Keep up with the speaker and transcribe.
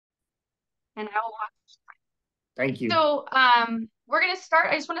And I will Thank you. So we're going to start.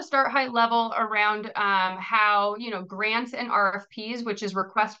 I just want to start high level around how, grants and RFPs, which is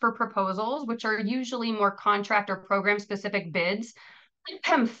request for proposals, which are usually more contract or program specific bids,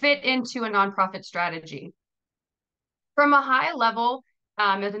 fit into a nonprofit strategy. From a high level,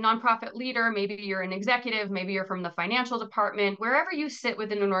 as a nonprofit leader, maybe you're an executive, maybe you're from the financial department, wherever you sit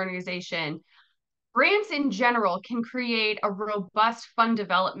within an organization, grants in general can create a robust fund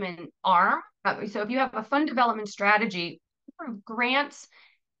development arm. So if you have a fund development strategy, grants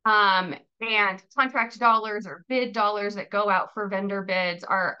and contract dollars or bid dollars that go out for vendor bids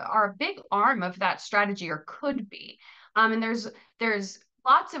are a big arm of that strategy or could be. And there's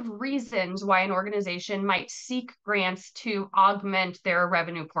lots of reasons why an organization might seek grants to augment their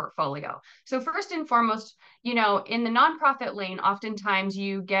revenue portfolio. So first and foremost, in the nonprofit lane, oftentimes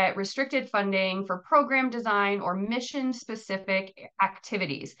you get restricted funding for program design or mission specific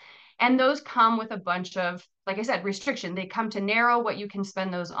activities. And those come with a bunch of, like I said, restriction. They come to narrow what you can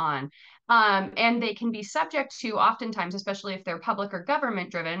spend those on. And they can be subject to, oftentimes, especially if they're public or government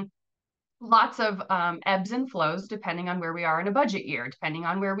driven, lots of ebbs and flows depending on where we are in a budget year, depending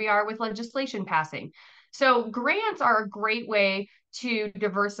on where we are with legislation passing. So grants are a great way to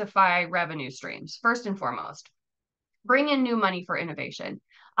diversify revenue streams, first and foremost. Bring in new money for innovation.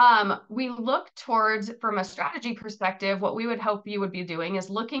 We look towards, from a strategy perspective, what we would hope you would be doing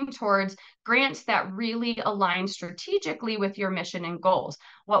is looking towards grants that really align strategically with your mission and goals.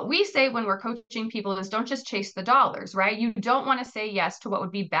 What we say when we're coaching people is don't just chase the dollars, right? You don't want to say yes to what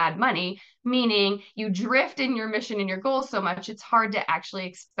would be bad money, meaning you drift in your mission and your goals so much, it's hard to actually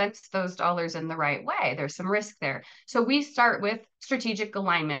expense those dollars in the right way. There's some risk there. So we start with strategic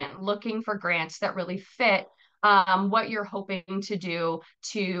alignment, looking for grants that really fit what you're hoping to do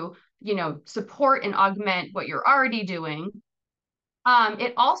to, support and augment what you're already doing.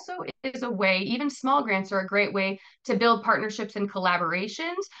 It also is a way, even small grants are a great way to build partnerships and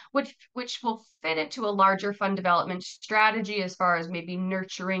collaborations, which will fit into a larger fund development strategy as far as maybe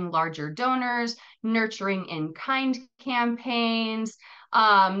nurturing larger donors, nurturing in-kind campaigns,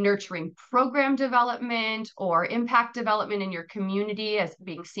 nurturing program development or impact development in your community as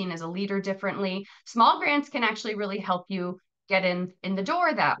being seen as a leader differently. Small grants can actually really help you get in the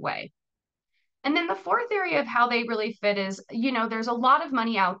door that way. And then the fourth area of how they really fit is, there's a lot of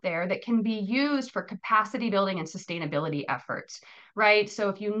money out there that can be used for capacity building and sustainability efforts, right? So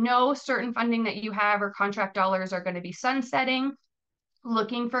if you know certain funding that you have or contract dollars are going to be sunsetting,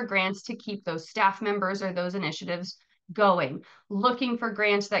 looking for grants to keep those staff members or those initiatives going, looking for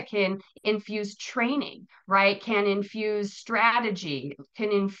grants that can infuse training, right? Can infuse strategy,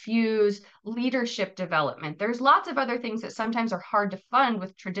 can infuse leadership development. There's lots of other things that sometimes are hard to fund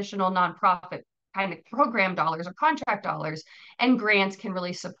with traditional nonprofit kind of program dollars or contract dollars, and grants can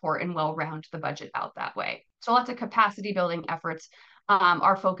really support and well round the budget out that way. So lots of capacity building efforts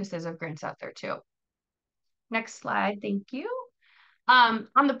are focuses of grants out there too. Next slide, thank you.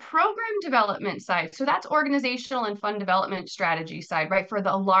 On the program development side, so that's organizational and fund development strategy side, right, for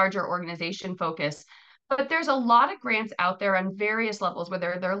the larger organization focus. But there's a lot of grants out there on various levels,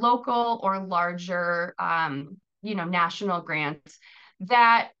 whether they're local or larger, national grants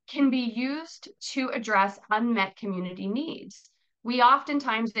that can be used to address unmet community needs. We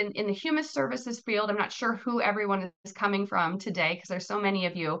oftentimes in the human services field, I'm not sure who everyone is coming from today because there's so many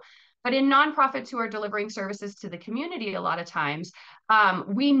of you, but in nonprofits who are delivering services to the community, a lot of times,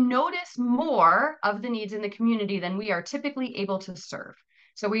 we notice more of the needs in the community than we are typically able to serve.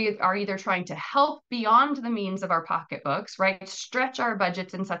 So we are either trying to help beyond the means of our pocketbooks, right? Stretch our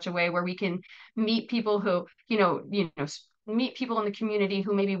budgets in such a way where we can meet people who, meet people in the community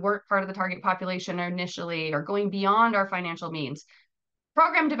who maybe weren't part of the target population initially or going beyond our financial means.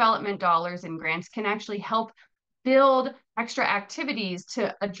 Program development dollars and grants can actually help build extra activities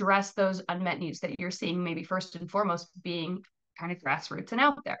to address those unmet needs that you're seeing, maybe first and foremost being kind of grassroots and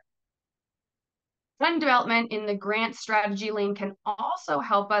out there. Fund development in the grant strategy lane can also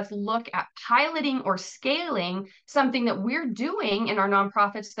help us look at piloting or scaling something that we're doing in our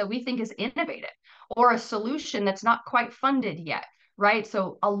nonprofits that we think is innovative or a solution that's not quite funded yet, right?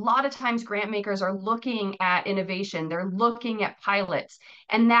 So a lot of times grant makers are looking at innovation, they're looking at pilots,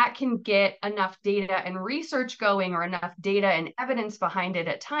 and that can get enough data and research going or enough data and evidence behind it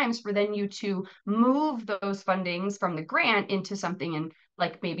at times for then you to move those fundings from the grant into something in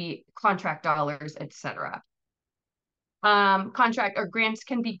like maybe contract dollars, et cetera. Contract or grants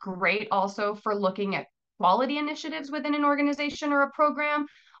can be great also for looking at quality initiatives within an organization or a program.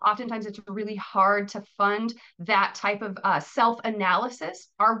 Oftentimes it's really hard to fund that type of self-analysis.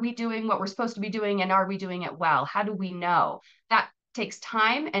 Are we doing what we're supposed to be doing and are we doing it well? How do we know? That takes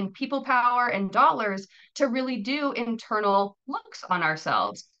time and people power and dollars to really do internal looks on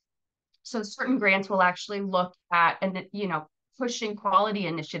ourselves. So certain grants will actually look at, and pushing quality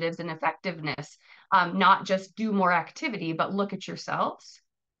initiatives and effectiveness, not just do more activity, but look at yourselves,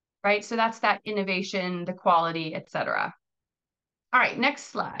 right? So that's that innovation, the quality, et cetera. All right, next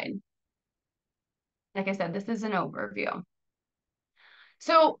slide. Like I said, this is an overview.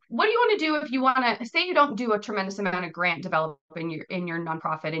 So what do you want to do if you want to say you don't do a tremendous amount of grant developing in your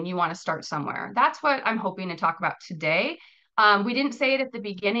nonprofit and you want to start somewhere? That's what I'm hoping to talk about today. We didn't say it at the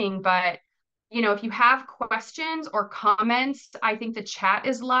beginning, but if you have questions or comments, I think the chat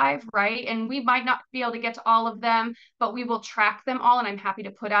is live, right? And we might not be able to get to all of them, but we will track them all. And I'm happy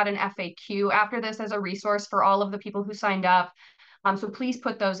to put out an FAQ after this as a resource for all of the people who signed up. So please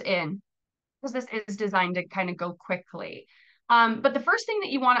put those in, because this is designed to kind of go quickly. But the first thing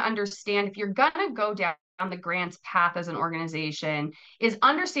that you want to understand if you're going to go down the grants path as an organization is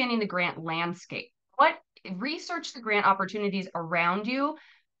understanding the grant landscape. Research the grant opportunities around you,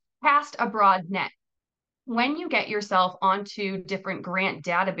 cast a broad net. When you get yourself onto different grant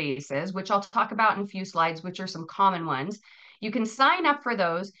databases, which I'll talk about in a few slides, which are some common ones, you can sign up for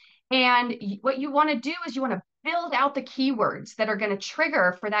those. And what you want to do is you want to build out the keywords that are going to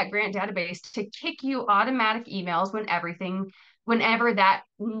trigger for that grant database to kick you automatic emails whenever that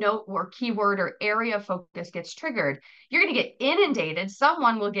note or keyword or area of focus gets triggered. You're going to get inundated.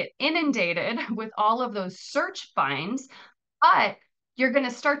 Someone will get inundated with all of those search finds, but you're going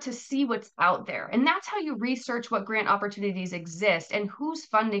to start to see what's out there. And that's how you research what grant opportunities exist and who's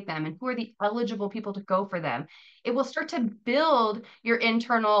funding them and who are the eligible people to go for them. It will start to build your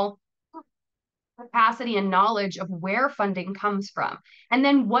internal capacity and knowledge of where funding comes from, and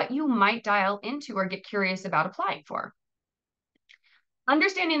then what you might dial into or get curious about applying for.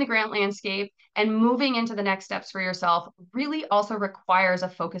 Understanding the grant landscape and moving into the next steps for yourself really also requires a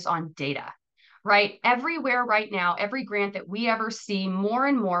focus on data, right? Everywhere right now, every grant that we ever see more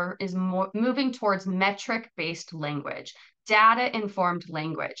and more is moving towards metric-based language, data-informed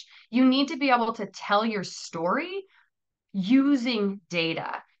language. You need to be able to tell your story using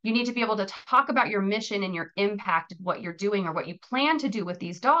data. You need to be able to talk about your mission and your impact of what you're doing or what you plan to do with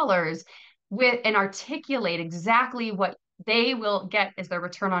these dollars and articulate exactly what they will get as their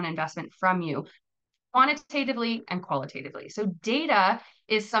return on investment from you, quantitatively and qualitatively. So data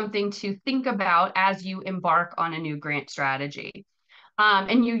is something to think about as you embark on a new grant strategy.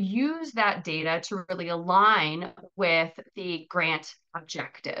 And you use that data to really align with the grant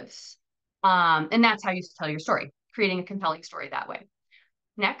objectives. And that's how you tell your story, creating a compelling story that way.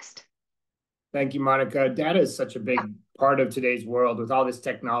 Next. Thank you, Monica. Data is such a big part of today's world with all this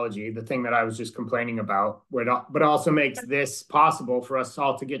technology, the thing that I was just complaining about, but also makes this possible for us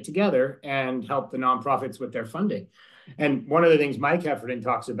all to get together and help the nonprofits with their funding. And one of the things Mike Heffernan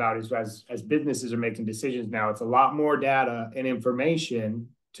talks about is as businesses are making decisions now, it's a lot more data and information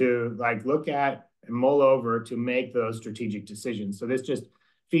to look at and mull over to make those strategic decisions. So this just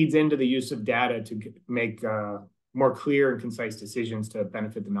feeds into the use of data to make more clear and concise decisions to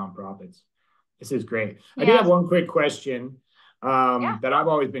benefit the nonprofits. This is great. Yeah. I do have one quick question that I've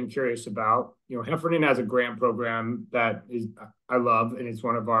always been curious about. Heffernan has a grant program that I love, and it's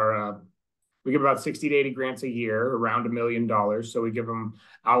one of our, we give about 60 to 80 grants a year, around $1 million. So we give them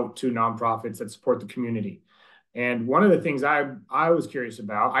out to nonprofits that support the community. And one of the things I was curious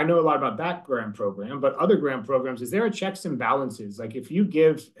about, I know a lot about that grant program, but other grant programs, is there a checks and balances? Like if you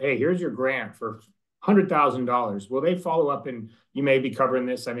give, hey, here's your grant for $100,000, will they follow up and you may be covering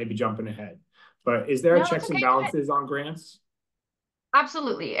this, I may be jumping ahead. But is there a checks and balances on grants?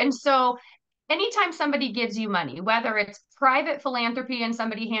 Absolutely. And so anytime somebody gives you money, whether it's private philanthropy and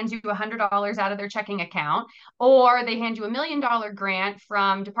somebody hands you $100 out of their checking account, or they hand you $1 million grant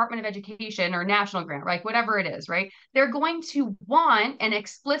from Department of Education or national grant, right? Whatever it is, right? They're going to want and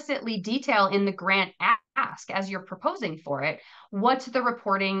explicitly detail in the grant ask as you're proposing for it, what's the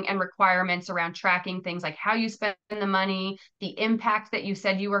reporting and requirements around tracking things like how you spend the money, the impact that you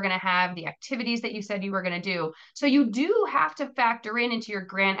said you were going to have, the activities that you said you were going to do. So you do have to factor into your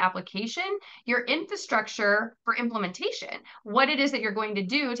grant application your infrastructure for implementation, what it is that you're going to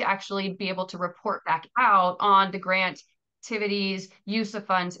do to actually be able to report back out on the grant activities, use of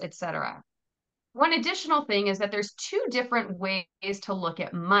funds, et cetera. One additional thing is that there's two different ways to look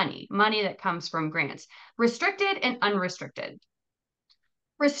at money that comes from grants, restricted and unrestricted.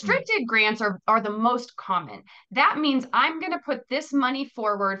 Restricted grants are the most common. That means I'm going to put this money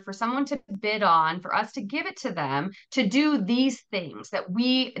forward for someone to bid on, for us to give it to them to do these things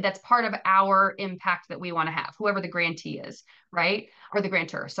that's part of our impact that we want to have, whoever the grantee is, right? Or the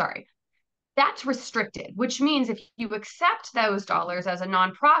grantor, sorry. That's restricted, which means if you accept those dollars as a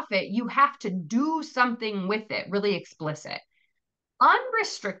nonprofit, you have to do something with it, really explicit.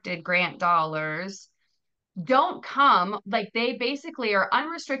 Unrestricted grant dollars don't come, like they basically are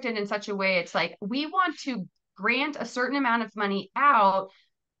unrestricted in such a way it's like we want to grant a certain amount of money out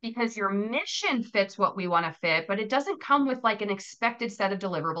because your mission fits what we want to fit, but it doesn't come with like an expected set of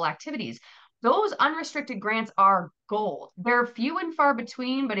deliverable activities. Those unrestricted grants are gold. They're few and far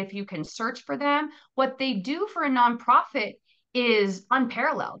between, but if you can search for them, what they do for a nonprofit is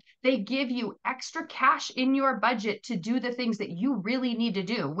unparalleled. They give you extra cash in your budget to do the things that you really need to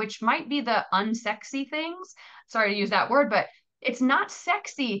do, which might be the unsexy things. Sorry to use that word, but it's not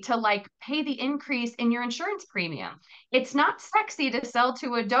sexy to like pay the increase in your insurance premium. It's not sexy to sell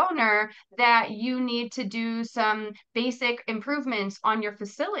to a donor that you need to do some basic improvements on your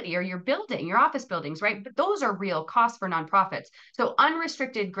facility or your building, your office buildings, right? But those are real costs for nonprofits. So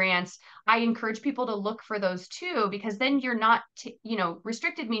unrestricted grants, I encourage people to look for those too, because then you're not,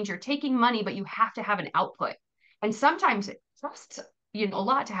 restricted means you're taking money, but you have to have an output. And sometimes it costs a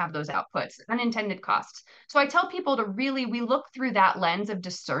lot to have those outputs, unintended costs. So I tell people to really, we look through that lens of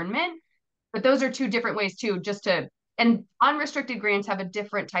discernment, but those are two different ways too, and unrestricted grants have a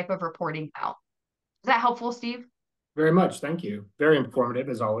different type of reporting out. Is that helpful, Steve? Very much. Thank you. Very informative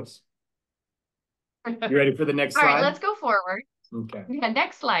as always. You ready for the next All slide? right, let's go forward. Okay. Yeah,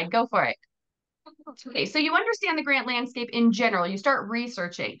 next slide, go for it. Okay, so you understand the grant landscape in general. You start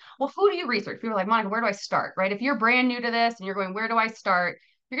researching. Well, who do you research? People are like, Monica, where do I start? Right? If you're brand new to this and you're going, where do I start?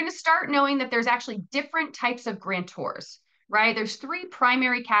 You're going to start knowing that there's actually different types of grantors, right? There's three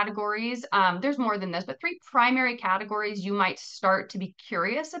primary categories. There's more than this, but three primary categories you might start to be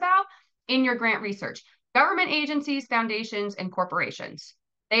curious about in your grant research. Government agencies, foundations, and corporations.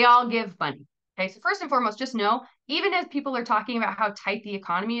 They all give money. Okay, so first and foremost, just know, even as people are talking about how tight the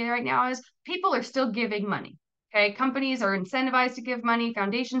economy right now is, people are still giving money. Okay, companies are incentivized to give money,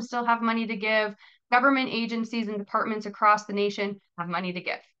 foundations still have money to give, government agencies and departments across the nation have money to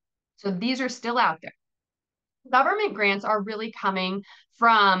give. So these are still out there. Government grants are really coming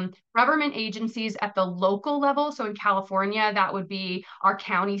from government agencies at the local level. So in California, that would be our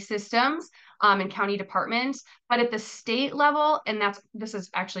county systems and county departments. But at the state level, and this is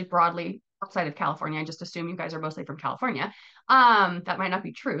actually broadly outside of California. I just assume you guys are mostly from California. That might not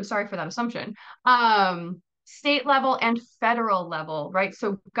be true. Sorry for that assumption. State level and federal level, right?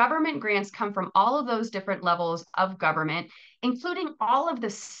 So government grants come from all of those different levels of government, including all of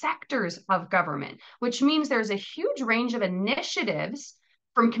the sectors of government, which means there's a huge range of initiatives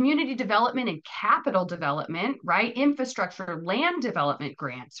from community development and capital development, right? Infrastructure, land development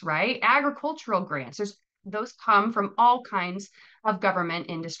grants, right? Agricultural grants. Those come from all kinds of government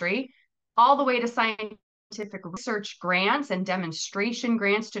industry, all the way to scientific research grants and demonstration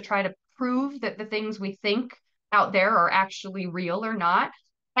grants to try to prove that the things we think out there are actually real or not.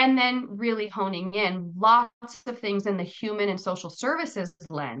 And then really honing in lots of things in the human and social services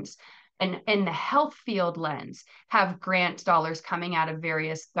lens and in the health field lens have grant dollars coming out of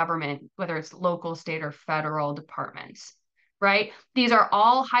various government, whether it's local, state, or federal departments, right? These are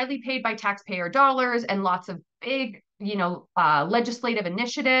all highly paid by taxpayer dollars and lots of big, legislative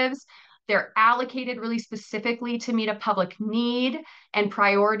initiatives. They're allocated really specifically to meet a public need and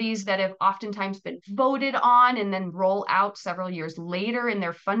priorities that have oftentimes been voted on and then roll out several years later in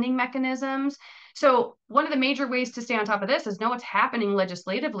their funding mechanisms. So one of the major ways to stay on top of this is know what's happening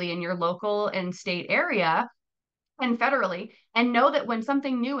legislatively in your local and state area and federally, and know that when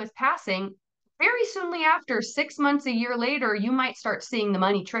something new is passing, very soonly after, 6 months, a year later, you might start seeing the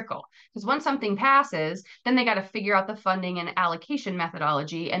money trickle. Because once something passes, then they got to figure out the funding and allocation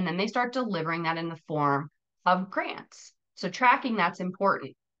methodology, and then they start delivering that in the form of grants. So tracking that's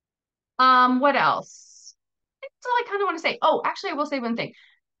important. What else? That's all I kind of want to say. Oh, actually, I will say one thing.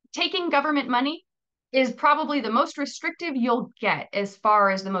 Taking government money is probably the most restrictive you'll get as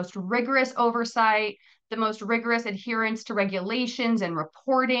far as the most rigorous oversight, the most rigorous adherence to regulations and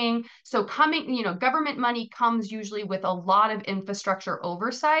reporting. So government money comes usually with a lot of infrastructure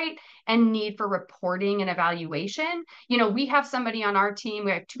oversight and need for reporting and evaluation. We have somebody on our team,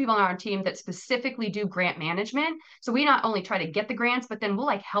 we have two people on our team that specifically do grant management. So we not only try to get the grants, but then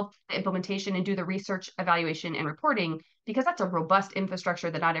we'll help the implementation and do the research, evaluation, and reporting, because that's a robust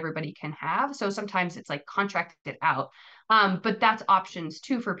infrastructure that not everybody can have. So sometimes it's contracted out. But that's options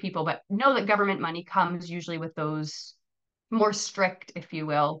too for people. But know that government money comes usually with those more strict, if you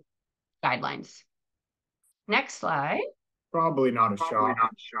will, guidelines. Next slide. Probably not a shock.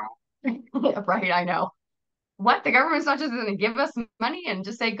 Right, I know. What? The government's not just going to give us money and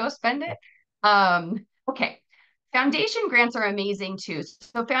just say, go spend it? Okay. Foundation grants are amazing too.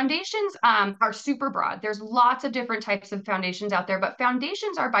 So foundations are super broad. There's lots of different types of foundations out there, but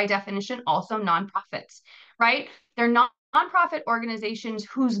foundations are by definition also nonprofits, right? They're nonprofit organizations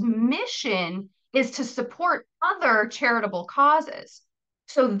whose mission is to support other charitable causes.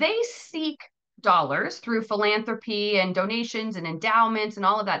 So they seek dollars through philanthropy and donations and endowments and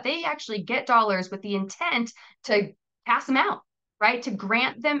all of that. They actually get dollars with the intent to pass them out, right? To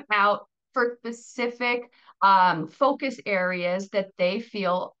grant them out for specific focus areas that they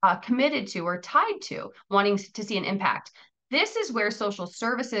feel committed to or tied to, wanting to see an impact. This is where social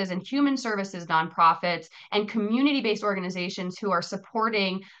services and human services nonprofits and community-based organizations who are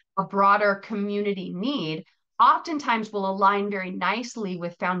supporting a broader community need oftentimes will align very nicely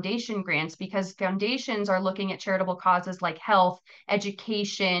with foundation grants, because foundations are looking at charitable causes like health,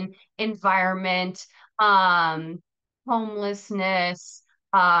 education, environment, homelessness,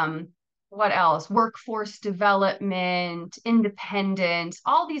 what else? Workforce development, independence,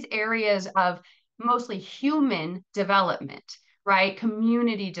 all these areas of mostly human development, right?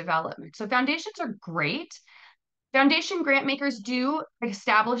 Community development. So foundations are great. Foundation grant makers do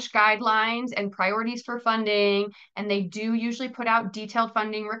establish guidelines and priorities for funding, and they do usually put out detailed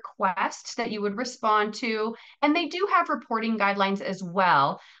funding requests that you would respond to. And they do have reporting guidelines as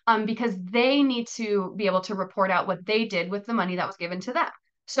well, because they need to be able to report out what they did with the money that was given to them.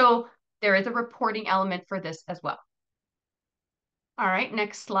 So there is a reporting element for this as well. All right,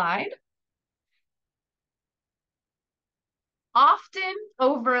 next slide. Often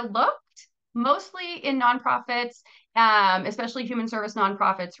overlooked, mostly in nonprofits, especially human service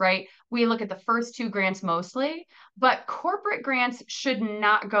nonprofits, right? We look at the first two grants mostly, but corporate grants should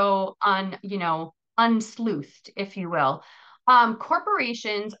not go unsleuthed, if you will.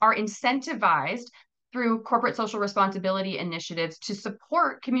 Corporations are incentivized through corporate social responsibility initiatives to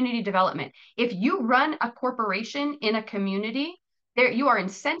support community development. If you run a corporation in a community, there you are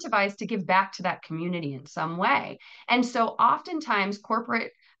incentivized to give back to that community in some way. And so oftentimes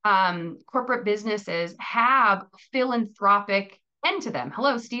corporate businesses have philanthropic end to them.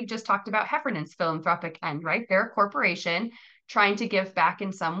 Hello, Steve just talked about Heffernan's philanthropic end, right? They're a corporation trying to give back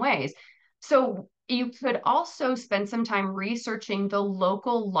in some ways. So you could also spend some time researching the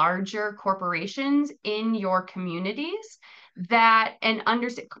local larger corporations in your communities and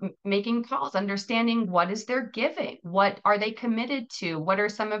making calls, understanding what is their giving, what are they committed to, what are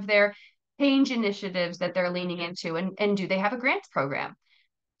some of their change initiatives that they're leaning into, and do they have a grants program?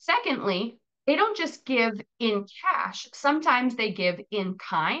 Secondly, they don't just give in cash. Sometimes they give in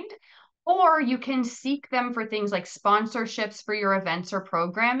kind, or you can seek them for things like sponsorships for your events or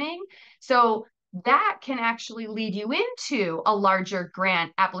programming. So that can actually lead you into a larger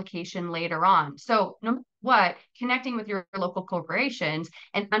grant application later on. So no matter what, connecting with your local corporations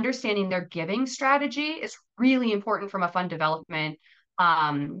and understanding their giving strategy is really important from a fund development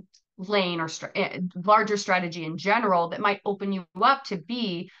lane or larger strategy in general that might open you up to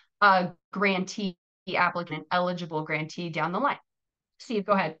be a grantee applicant, eligible grantee down the line. Steve,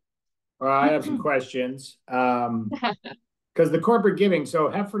 go ahead. I have some questions. Because the corporate giving, so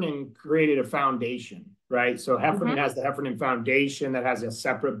Heffernan created a foundation, right? So Heffernan has the Heffernan Foundation that has a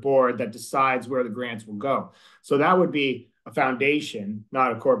separate board that decides where the grants will go. So that would be a foundation,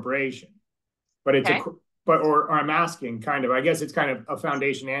 not a corporation. But it's or I'm asking kind of, I guess it's kind of a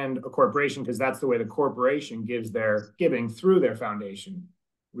foundation and a corporation, because that's the way the corporation gives their giving through their foundation.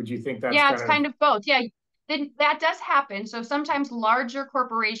 Would you think that's it's kind of both? Yeah, then that does happen. So sometimes larger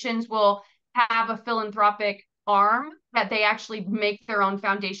corporations will have a philanthropic arm that they actually make their own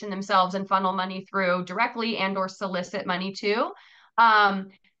foundation themselves and funnel money through directly and or solicit money to.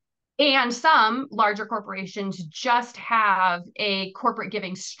 And some larger corporations just have a corporate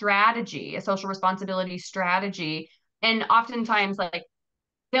giving strategy, a social responsibility strategy. And oftentimes, like,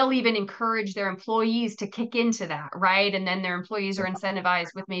 they'll even encourage their employees to kick into that, right? And then their employees are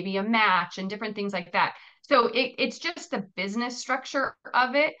incentivized with maybe a match and different things like that. So it's just the business structure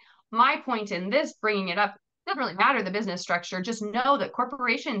of it. My point in this, bringing it up, doesn't really matter the business structure. Just know that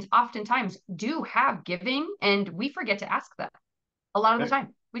corporations oftentimes do have giving, and we forget to ask them a lot of the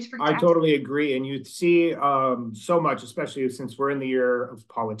time. I totally agree. And you see so much, especially since we're in the year of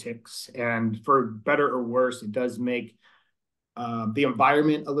politics, and for better or worse, it does make the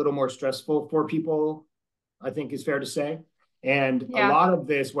environment a little more stressful for people, I think is fair to say. And a lot of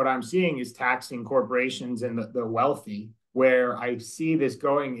this, what I'm seeing is taxing corporations and the wealthy, where I see this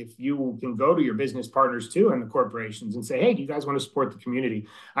going. If you can go to your business partners too and the corporations and say, hey, do you guys want to support the community?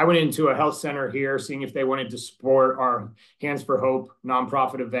 I went into a health center here, seeing if they wanted to support our Hands for Hope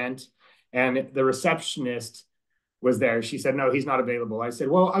nonprofit event. And the receptionist was there. She said, no, he's not available. I said,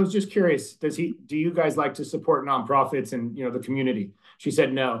 well, I was just curious. Do you guys like to support nonprofits and, the community? She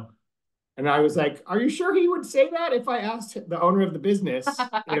said, no. And I was like, are you sure he would say that if I asked the owner of the business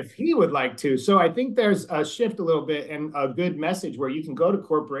if he would like to? So I think there's a shift a little bit and a good message where you can go to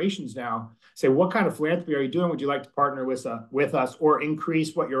corporations now, say, what kind of philanthropy are you doing? Would you like to partner with us or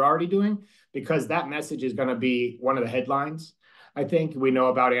increase what you're already doing? Because that message is going to be one of the headlines. I think we know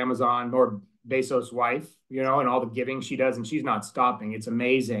about Amazon or Bezos' wife, and all the giving she does, and she's not stopping. It's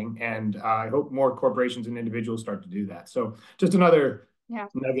amazing. And I hope more corporations and individuals start to do that. So just another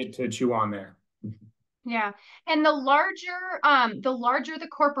nugget to chew on there. Yeah. And the larger the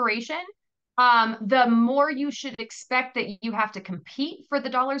corporation, the more you should expect that you have to compete for the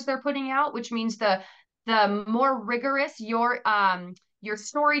dollars they're putting out, which means the more rigorous your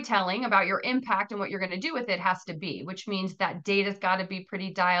storytelling about your impact and what you're going to do with it has to be, which means that data's got to be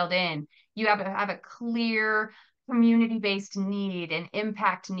pretty dialed in. You have to have a clear community-based need and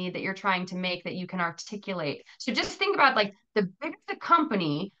impact need that you're trying to make that you can articulate. So just think about like the bigger the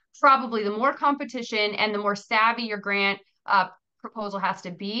company, probably the more competition and the more savvy your grant proposal has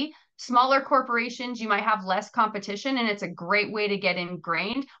to be. Smaller corporations, you might have less competition, and it's a great way to get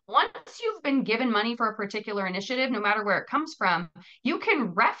ingrained. Once you've been given money for a particular initiative, no matter where it comes from, you can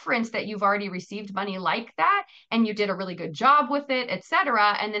reference that you've already received money like that, and you did a really good job with it, et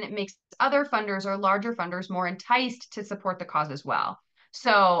cetera. And then it makes other funders or larger funders more enticed to support the cause as well.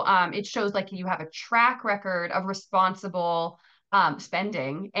 So it shows like you have a track record of responsible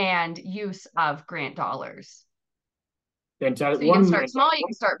spending and use of grant dollars. Fantastic. So you can start small, you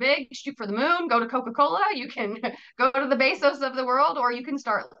can start big, shoot for the moon, go to Coca-Cola, you can go to the Bezos of the world, or you can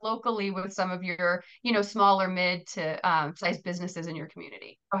start locally with some of your, smaller mid to size businesses in your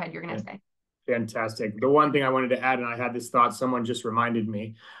community. Go ahead, you're going to say. Fantastic. The one thing I wanted to add, and I had this thought, someone just reminded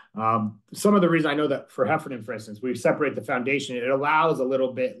me, some of the reason I know that for Heffernan, for instance, we separate the foundation. It allows a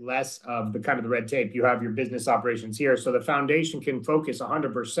little bit less of the kind of the red tape. You have your business operations here. So the foundation can focus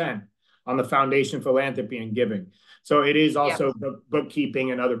 100% on the foundation philanthropy and giving. So it is also the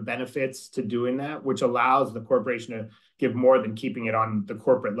bookkeeping and other benefits to doing that, which allows the corporation to give more than keeping it on the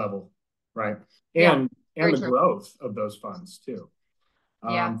corporate level, right? And the growth of those funds too.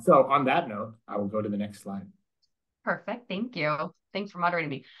 So on that note, I will go to the next slide. Perfect. Thank you. Thanks for moderating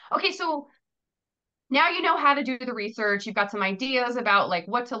me. Okay, so now you know how to do the research. You've got some ideas about like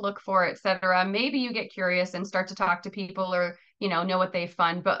what to look for, et cetera. Maybe you get curious and start to talk to people or, know what they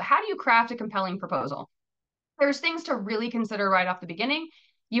fund. But how do you craft a compelling proposal? There's things to really consider right off the beginning.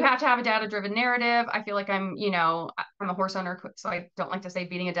 You have to have a data-driven narrative. I feel like I'm a horse owner, so I don't like to say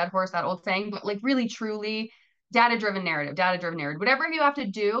beating a dead horse, that old saying, but like really, truly data-driven narrative, whatever you have to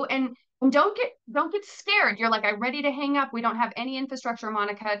do. And don't get scared. You're like, I'm ready to hang up. We don't have any infrastructure,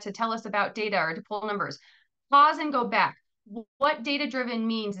 Monica, to tell us about data or to pull numbers. Pause and go back. What data-driven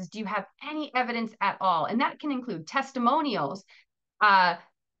means is, do you have any evidence at all? And that can include testimonials,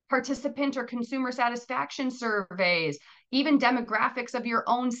 participant or consumer satisfaction surveys, even demographics of your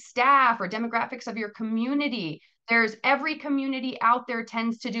own staff or demographics of your community. There's every community out there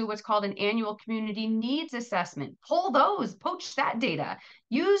tends to do what's called an annual community needs assessment. Pull those, poach that data.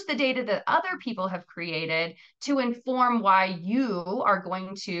 Use the data that other people have created to inform why you are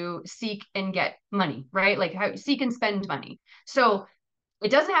going to seek and get money, right? Like how seek and spend money. So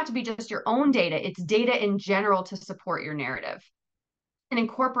it doesn't have to be just your own data. It's data in general to support your narrative. And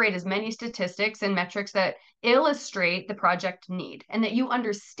incorporate as many statistics and metrics that illustrate the project need and that you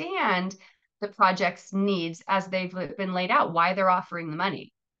understand the project's needs as they've been laid out, why they're offering the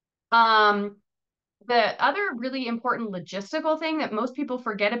money. The other really important logistical thing that most people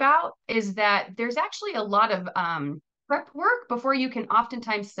forget about is that there's actually a lot of prep work before you can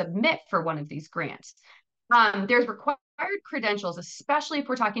oftentimes submit for one of these grants. There's required credentials, especially if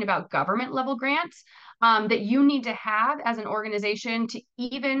we're talking about government level grants, that you need to have as an organization to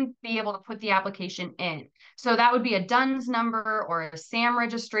even be able to put the application in. So that would be a DUNS number or a SAM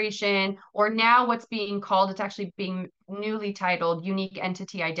registration, or now what's being called, it's actually being newly titled Unique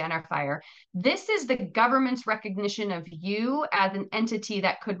Entity Identifier. This is the government's recognition of you as an entity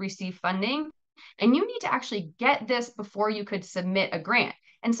that could receive funding. And you need to actually get this before you could submit a grant.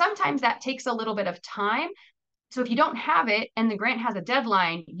 And sometimes that takes a little bit of time. So if you don't have it and the grant has a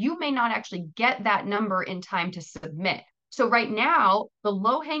deadline, you may not actually get that number in time to submit. So right now, the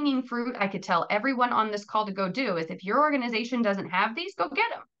low-hanging fruit I could tell everyone on this call to go do is, if your organization doesn't have these, go get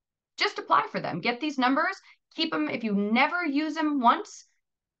them. Just apply for them. Get these numbers, keep them. If you never use them once,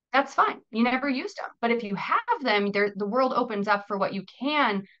 that's fine. You never used them. But if you have them, the world opens up for what you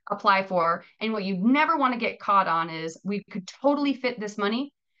can apply for. And what you never want to get caught on is, we could totally fit this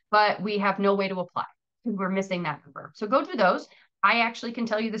money, but we have no way to apply. because we're missing that number. So go do those. I actually can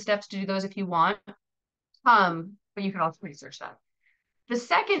tell you the steps to do those if you want. But you can also research that. The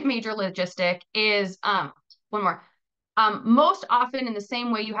second major logistic is one more. Most often in the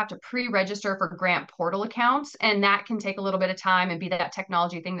same way you have to pre-register for grant portal accounts, and that can take a little bit of time and be that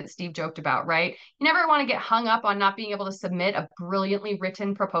technology thing that Steve joked about, right? You never want to get hung up on not being able to submit a brilliantly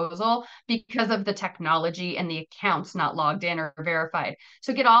written proposal because of the technology and the accounts not logged in or verified.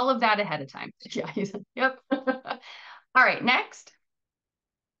 So get all of that ahead of time. Yeah, yep. All right, next.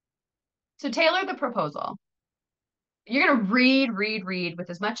 So tailor the proposal. You're going to read with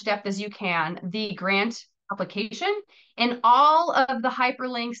as much depth as you can the grant application and all of the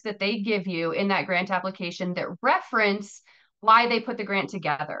hyperlinks that they give you in that grant application that reference why they put the grant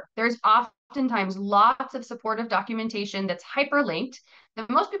together. There's oftentimes lots of supportive documentation that's hyperlinked that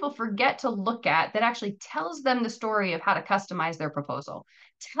most people forget to look at that actually tells them the story of how to customize their proposal,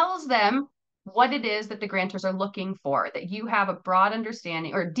 tells them what it is that the grantors are looking for, that you have a broad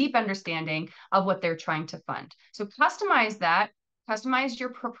understanding or deep understanding of what they're trying to fund. So customize that, customize your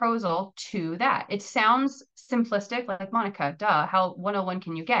proposal to that. It sounds simplistic, like Monica, duh, how 101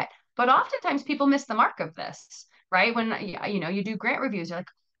 can you get? But oftentimes people miss the mark of this, right? When you do grant reviews, you're like,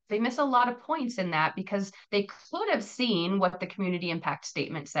 they miss a lot of points in that because they could have seen what the community impact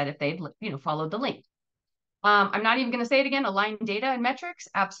statement said if they'd followed the link. I'm not even going to say it again. Align data and metrics,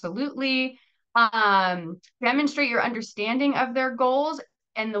 absolutely. Demonstrate your understanding of their goals,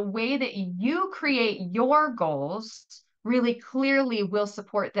 and the way that you create your goals really clearly will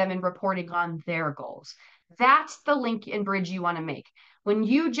support them in reporting on their goals. That's the link and bridge you want to make. When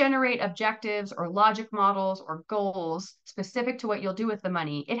you generate objectives or logic models or goals specific to what you'll do with the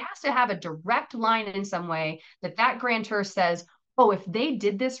money, it has to have a direct line in some way that grantor says, oh, if they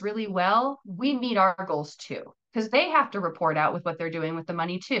did this really well, we meet our goals too. Because they have to report out with what they're doing with the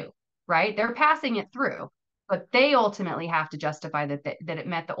money too, right? They're passing it through, but they ultimately have to justify that it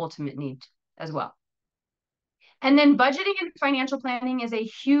met the ultimate need as well. And then budgeting and financial planning is a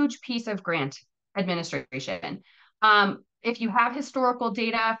huge piece of grant administration. If you have historical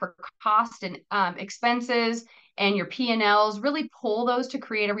data for cost and expenses and your P&Ls, really pull those to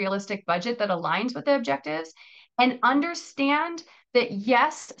create a realistic budget that aligns with the objectives, and understand that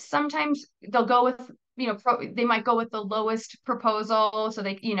yes, sometimes they'll go with, they might go with the lowest proposal. So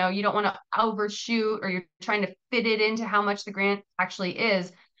you don't want to overshoot, or you're trying to fit it into how much the grant actually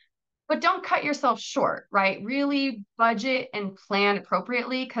is. But don't cut yourself short, right? Really budget and plan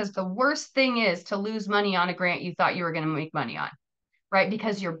appropriately, because the worst thing is to lose money on a grant you thought you were going to make money on, right?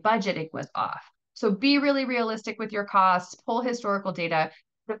 Because your budgeting was off. So be really realistic with your costs, pull historical data.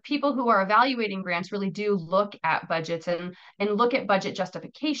 The people who are evaluating grants really do look at budgets and look at budget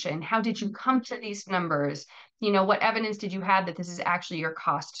justification. How did you come to these numbers? What evidence did you have that this is actually your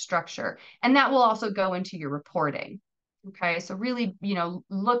cost structure? And that will also go into your reporting. Okay, so really,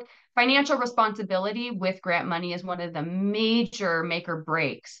 look, financial responsibility with grant money is one of the major make or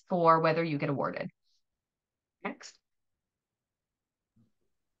breaks for whether you get awarded. Next.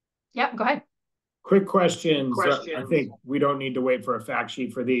 Yep, go ahead. Quick questions. I think we don't need to wait for a fact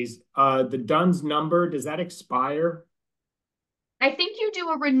sheet for these. The DUNS number, does that expire? I think you do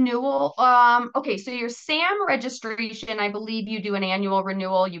a renewal. Okay, so your SAM registration, I believe you do an annual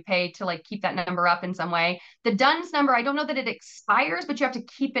renewal. You pay to keep that number up in some way. The DUNS number, I don't know that it expires, but you have to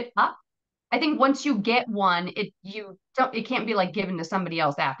keep it up. I think once you get one, it can't be given to somebody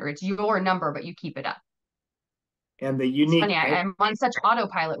else after. It's your number, but you keep it up. And the unique. It's funny, I'm on such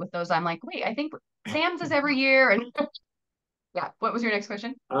autopilot with those. I'm like, wait, I think SAM's is every year. And yeah, what was your next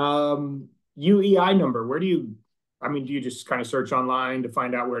question? UEI number. Do you just kind of search online to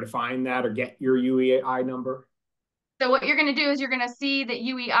find out where to find that, or get your UEI number? So what you're going to do is you're going to see that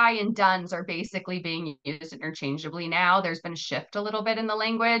UEI and DUNS are basically being used interchangeably now. There's been a shift a little bit in the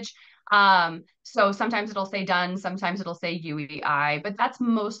language. So sometimes it'll say DUNS, sometimes it'll say UEI, but that's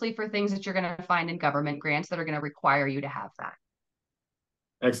mostly for things that you're going to find in government grants that are going to require you to have that.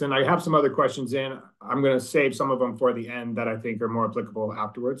 Excellent. I have some other questions in. I'm going to save some of them for the end that I think are more applicable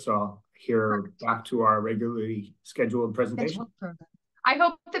afterwards. So I'll hear back to our regularly scheduled presentation. I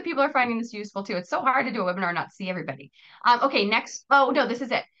hope that people are finding this useful too. It's so hard to do a webinar and not see everybody. Okay, next. Oh, no, this is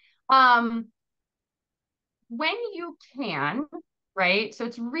it. When you can, right? So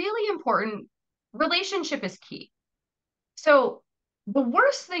it's really important. Relationship is key. So the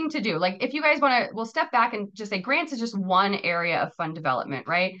worst thing to do, if you guys want to, we'll step back and just say grants is just one area of fund development,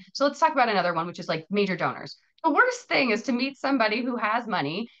 right? So let's talk about another one, which is major donors. The worst thing is to meet somebody who has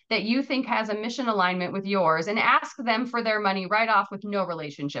money that you think has a mission alignment with yours and ask them for their money right off with no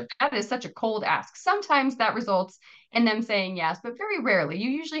relationship. That is such a cold ask. Sometimes that results in them saying yes, but very rarely.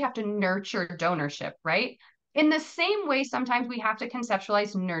 You usually have to nurture donorship, right? In the same way, sometimes we have to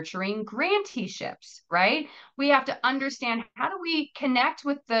conceptualize nurturing granteeships, right? We have to understand, how do we connect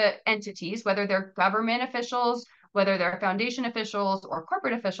with the entities, whether they're government officials, whether they're foundation officials or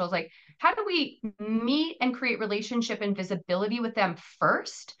corporate officials, like how do we meet and create relationship and visibility with them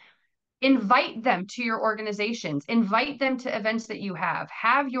first? Invite them to your organizations, invite them to events that you have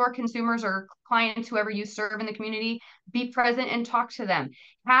your consumers or clients, whoever you serve in the community, be present and talk to them.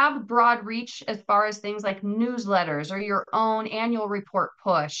 Have broad reach as far as things like newsletters or your own annual report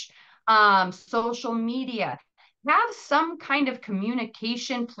push, social media. Have some kind of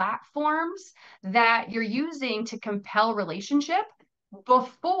communication platforms that you're using to compel relationship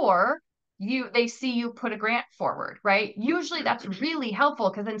before they see you put a grant forward, right? Usually that's really helpful,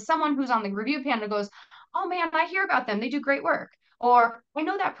 because then someone who's on the review panel goes, oh man, I hear about them, they do great work. Or I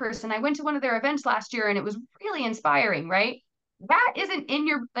know that person, I went to one of their events last year and it was really inspiring, right? That isn't in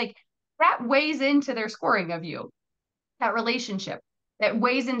your, like, that weighs into their scoring of you, that relationship, that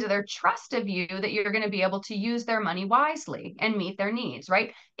weighs into their trust of you, that you're going to be able to use their money wisely and meet their needs,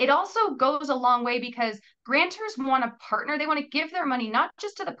 right? It also goes a long way because grantors want to partner. They want to give their money not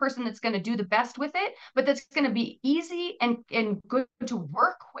just to the person that's going to do the best with it, but that's going to be easy and good to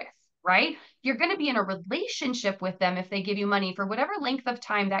work with, right? You're going to be in a relationship with them if they give you money for whatever length of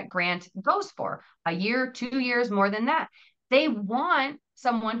time that grant goes for, a year, 2 years, more than that. They want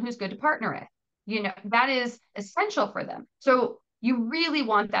someone who's good to partner with. That is essential for them. So you really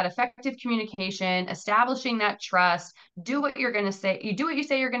want that effective communication, establishing that trust, do what you're going to say, you do what you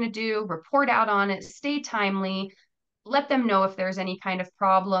say you're going to do, report out on it, stay timely, let them know if there's any kind of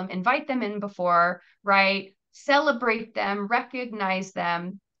problem, invite them in before, right? Celebrate them, recognize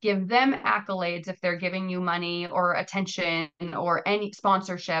them, give them accolades if they're giving you money or attention or any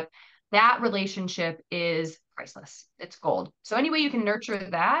sponsorship. That relationship is priceless. It's gold. So any way you can nurture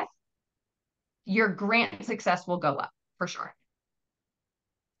that, your grant success will go up for sure.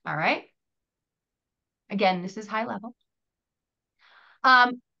 All right. Again, this is high level.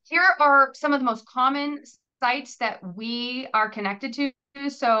 Here are some of the most common sites that we are connected to.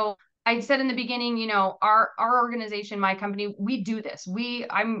 So I said in the beginning, our organization, my company, we do this.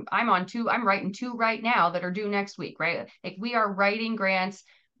 I'm writing 2 right now that are due next week, right? Like, we are writing grants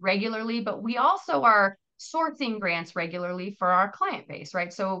regularly, but we also are sourcing grants regularly for our client base,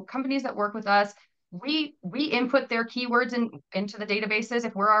 right? So companies that work with us, we input their keywords into the databases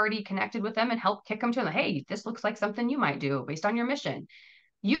if we're already connected with them, and help kick them to them. Hey, this looks like something you might do based on your mission.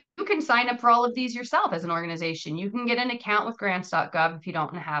 You can sign up for all of these yourself as an organization. You can get an account with grants.gov if you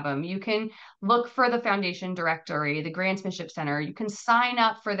don't have them. You can look for the foundation directory, the Grantsmanship Center. You can sign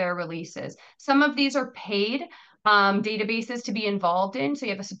up for their releases. Some of these are paid databases to be involved in. So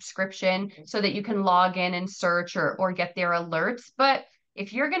you have a subscription so that you can log in and search or get their alerts. But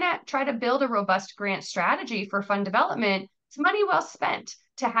if you're going to try to build a robust grant strategy for fund development, it's money well spent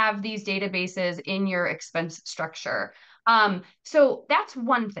to have these databases in your expense structure. So that's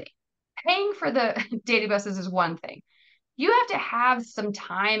one thing. Paying for the databases is one thing. You have to have some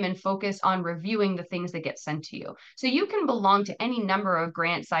time and focus on reviewing the things that get sent to you. So you can belong to any number of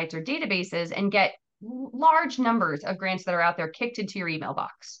grant sites or databases and get large numbers of grants that are out there kicked into your email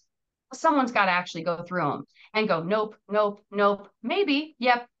box. Someone's got to actually go through them and go, nope, nope, nope, maybe,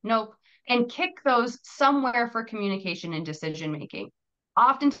 yep, nope, and kick those somewhere for communication and decision making.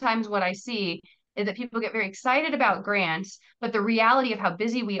 Oftentimes what I see is that people get very excited about grants, but the reality of how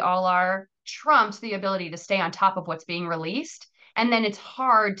busy we all are trumps the ability to stay on top of what's being released. And then it's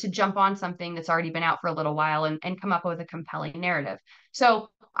hard to jump on something that's already been out for a little while and come up with a compelling narrative. So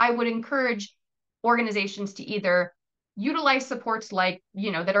I would encourage organizations to either utilize supports like,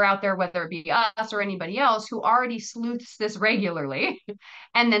 that are out there, whether it be us or anybody else who already sleuths this regularly,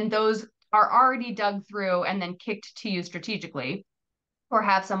 and then those are already dug through and then kicked to you strategically, or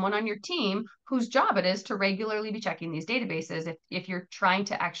have someone on your team whose job it is to regularly be checking these databases if you're trying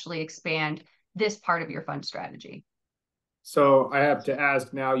to actually expand this part of your fund strategy. So I have to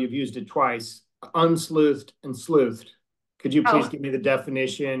ask now, you've used it twice, unsleuthed and sleuthed. Could you please give me the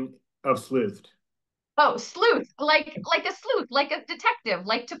definition of sleuthed? Oh, sleuth, like a sleuth, like a detective,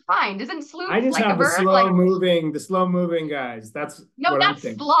 like to find. Isn't sleuth I just like have a bird? the slow moving guys. That's no, what I'm that's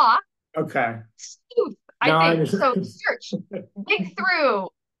thinking. sloth. Okay. Sleuth, I think. So search, dig through.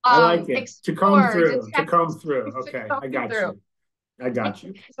 I like it. To comb through. Detect, to comb through. Okay, I got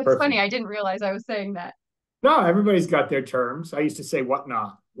you. It's Perfect. funny. I didn't realize I was saying that. No, everybody's got their terms. I used to say what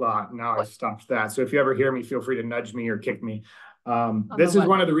not a lot. Now I've What stopped that. So if you ever hear me, feel free to nudge me or kick me. on the This is what?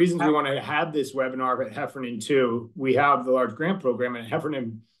 one of the reasons we want to have this webinar at Heffernan too. We have the large grant program, and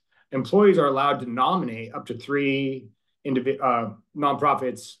Heffernan employees are allowed to nominate up to 3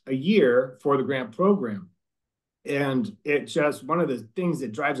 nonprofits a year for the grant program. And it's just one of the things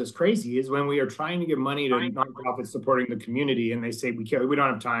that drives us crazy is when we are trying to give money to nonprofits supporting the community, and they say we can't, we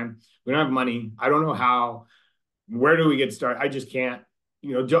don't have time, we don't have money, I don't know how, where do we get started? I just can't,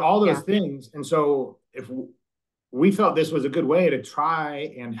 do all those Yeah. things. And so if we felt this was a good way to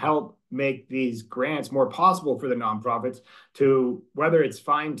try and help make these grants more possible for the nonprofits, to whether it's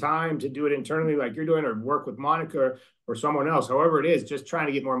find time to do it internally like you're doing, or work with Monica or someone else, however it is, just trying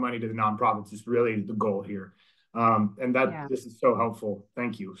to get more money to the nonprofits is really the goal here. And that Yeah. this is so helpful.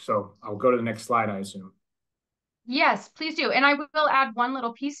 Thank you. So I'll go to the next slide, I assume. Yes, please do. And I will add one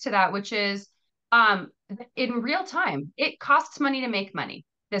little piece to that, which is in real time, it costs money to make money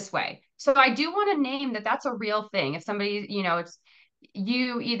this way. So I do want to name that that's a real thing. If somebody, it's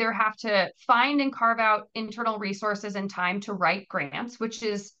you either have to find and carve out internal resources and time to write grants, which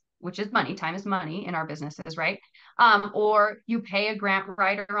is money. Time is money in our businesses, right? Or you pay a grant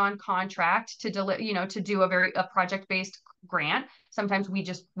writer on contract to to do a project-based grant. Sometimes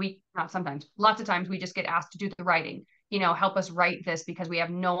not sometimes, lots of times we just get asked to do the writing, help us write this because we have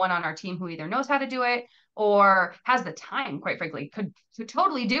no one on our team who either knows how to do it or has the time, quite frankly, could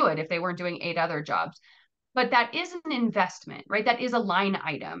totally do it if they weren't doing 8 other jobs. But that is an investment, right? That is a line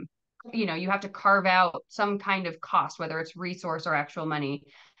item. You have to carve out some kind of cost, whether it's resource or actual money,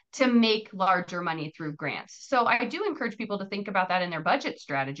 to make larger money through grants. So I do encourage people to think about that in their budget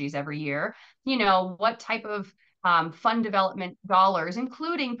strategies every year. What type of fund development dollars,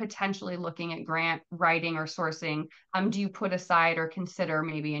 including potentially looking at grant writing or sourcing, do you put aside or consider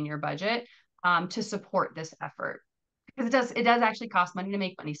maybe in your budget to support this effort? Because it does actually cost money to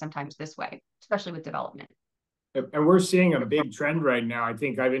make money sometimes this way, especially with development. And we're seeing a big trend right now. I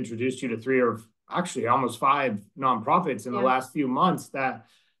think I've introduced you to 3 or actually almost 5 nonprofits in the Yeah. last few months that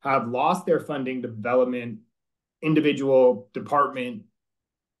have lost their funding development, individual department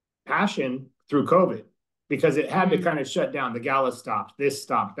passion through COVID, because it had to kind of shut down. The gala stopped, this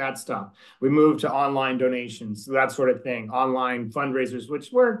stopped, that stopped. We moved to online donations, that sort of thing, online fundraisers,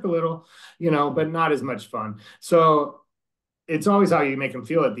 which worked a little, but not as much fun. So it's always how you make them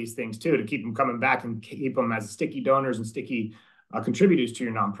feel at these things too, to keep them coming back and keep them as sticky donors and sticky contributors to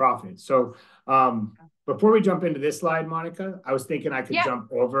your nonprofit. So before we jump into this slide, Monica, I was thinking I could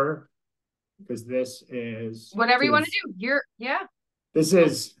jump over, because this is Whatever you want to do. this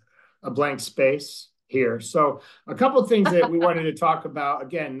is a blank space here. So a couple of things that we wanted to talk about,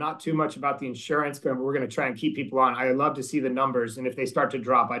 again, not too much about the insurance, but we're going to try and keep people on. I love to see the numbers, and if they start to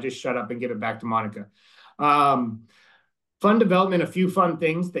drop, I just shut up and give it back to Monica. Fun development, a few fun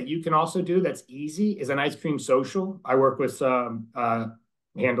things that you can also do that's easy is an ice cream social. I work with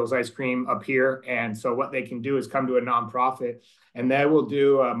Handles Ice Cream up here. And so what they can do is come to a nonprofit, and they will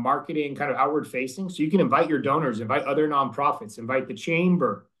do marketing kind of outward facing. So you can invite your donors, invite other nonprofits, invite the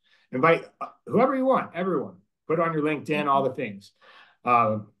chamber, invite whoever you want, everyone. Put on your LinkedIn, all the things.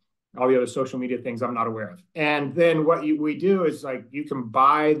 All the other social media things I'm not aware of. And then what we do is, like, you can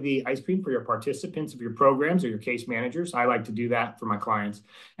buy the ice cream for your participants of your programs or your case managers. I like to do that for my clients.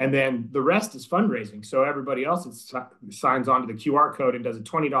 And then the rest is fundraising. So everybody else signs on to the QR code and does a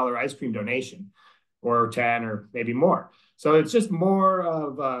 $20 ice cream donation, or 10 or maybe more. So it's just more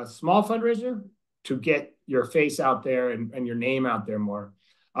of a small fundraiser to get your face out there and your name out there more.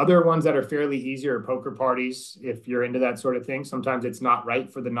 Other ones that are fairly easy are poker parties, if you're into that sort of thing. Sometimes it's not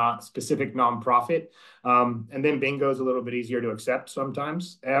right for the specific nonprofit. And then bingo is a little bit easier to accept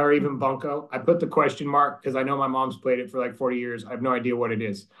sometimes, or even bunco. I put the question mark because I know my mom's played it for like 40 years. I have no idea what it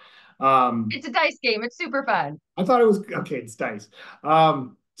is. It's a dice game. It's super fun. I thought it was, okay, it's dice.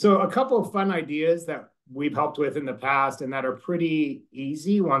 So a couple of fun ideas that we've helped with in the past and that are pretty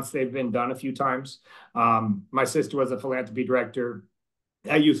easy once they've been done a few times. My sister was a philanthropy director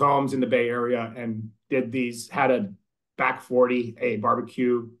at Youth Homes in the Bay Area and had a back 40, a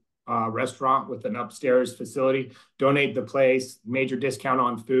barbecue restaurant with an upstairs facility, donate the place, major discount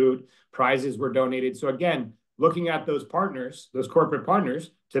on food, prizes were donated. So again, looking at those partners, those corporate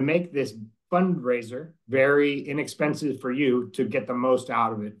partners, to make this fundraiser very inexpensive for you to get the most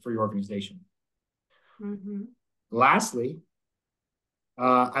out of it for your organization. Mm-hmm. Lastly,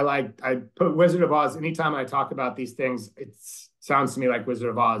 I put Wizard of Oz. Anytime I talk about these things, it sounds to me like Wizard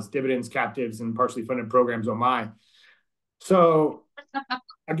of Oz, dividends, captives, and partially funded programs. Oh my. So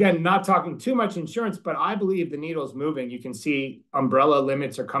again, not talking too much insurance, but I believe the needle's moving. You can see umbrella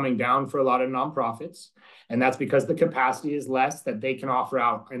limits are coming down for a lot of nonprofits, and that's because the capacity is less that they can offer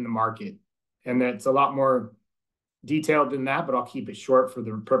out in the market. And that's a lot more detailed than that, but I'll keep it short for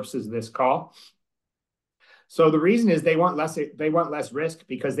the purposes of this call. So the reason is they want less risk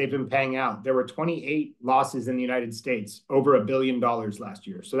because they've been paying out. There were 28 losses in the United States, over $1 billion last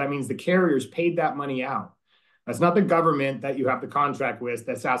year. So that means the carriers paid that money out. That's not the government that you have the contract with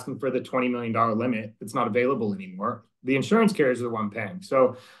that's asking for the $20 million limit. It's not available anymore. The insurance carriers are the one paying.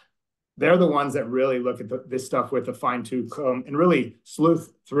 So they're the ones that really look at this stuff with a fine-tooth comb and really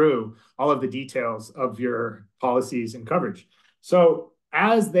sleuth through all of the details of your policies and coverage. So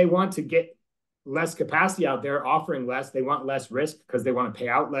as they want to get less capacity out there, offering less, they want less risk because they want to pay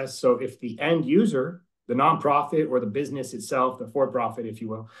out less. So if the end user, the nonprofit or the business itself, the for-profit, if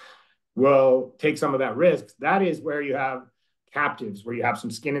you will take some of that risk, that is where you have captives, where you have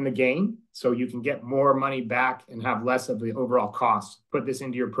some skin in the game, so you can get more money back and have less of the overall cost. Put this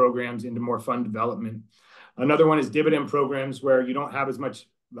into your programs, into more fund development. Another one is dividend programs, where you don't have as much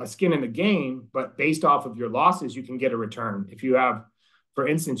skin in the game, but based off of your losses, you can get a return. If you have, for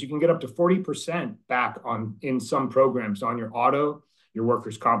instance, you can get up to 40% back in some programs on your auto, your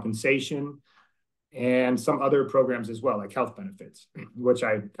workers' compensation, and some other programs as well, like health benefits, which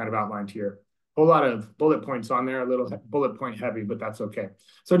I kind of outlined here. A whole lot of bullet points on there, a little bullet point heavy, but that's okay.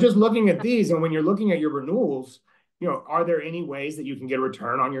 So just looking at these, and when you're looking at your renewals, are there any ways that you can get a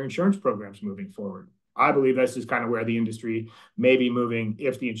return on your insurance programs moving forward? I believe this is kind of where the industry may be moving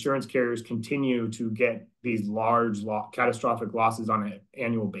if the insurance carriers continue to get these large catastrophic losses on an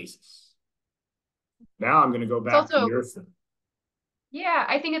annual basis. Now I'm going to go back to your thing. Yeah,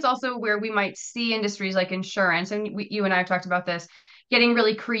 I think it's also where we might see industries like insurance, and you and I have talked about this, getting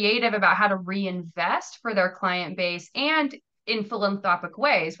really creative about how to reinvest for their client base and in philanthropic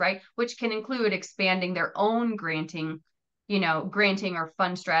ways, right? Which can include expanding their own granting or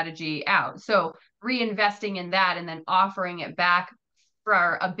fund strategy out. So reinvesting in that and then offering it back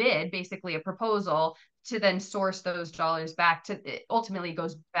for a bid, basically a proposal, to then source those dollars back to, it ultimately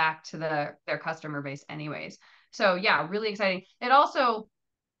goes back to their customer base anyways. So yeah, really exciting. It also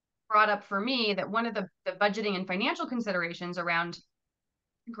brought up for me that one of the budgeting and financial considerations around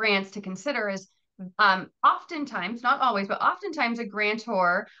grants to consider is oftentimes, not always, but oftentimes a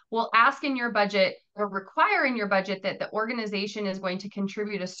grantor will ask in your budget or require in your budget that the organization is going to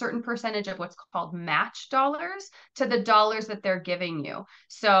contribute a certain percentage of what's called match dollars to the dollars that they're giving you.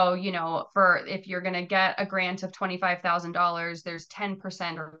 So, for if you're going to get a grant of $25,000, there's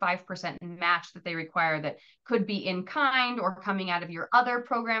 10% or 5% match that they require that could be in kind or coming out of your other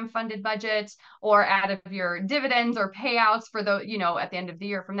program funded budgets or out of your dividends or payouts for at the end of the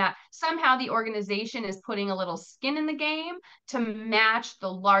year from that. Somehow the organization is putting a little skin in the game to match the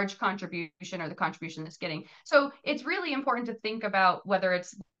large contribution or the contribution that's getting. So it's really important to think about whether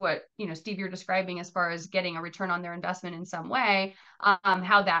it's what, Steve, you're describing as far as getting a return on their investment in some way,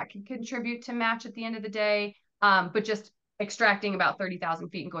 how that can contribute to match at the end of the day. But just extracting about 30,000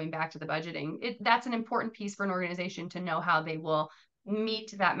 feet and going back to the budgeting, that's an important piece for an organization to know how they will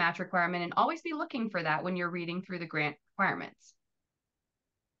meet that match requirement, and always be looking for that when you're reading through the grant requirements.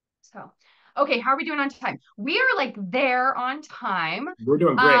 So, okay, how are we doing on time? We are like there on time. We're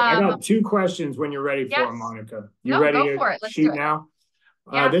doing great. I got 2 questions when you're ready for them, Monica. You ready go for it. Let's shoot now?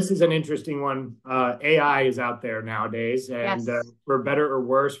 This is an interesting one. AI is out there nowadays, and for better or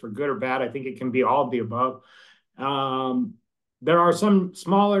worse, for good or bad, I think it can be all of the above. There are some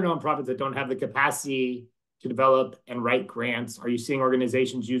smaller nonprofits that don't have the capacity to develop and write grants. Are you seeing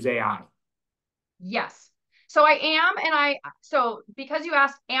organizations use AI? Yes. So I am, so because you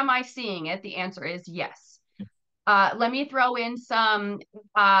asked, am I seeing it? The answer is yes. Let me throw in some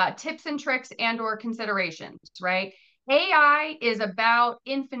tips and tricks or considerations, right? AI is about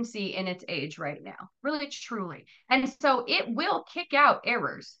infancy in its age right now, really, truly. And so it will kick out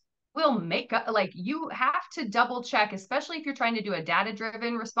errors. Will make you have to double check, especially if you're trying to do a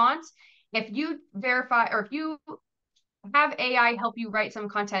data-driven response. If you verify, or if you have AI help you write some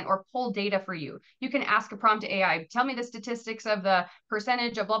content or pull data for you, you can ask a prompt to AI, tell me the statistics of the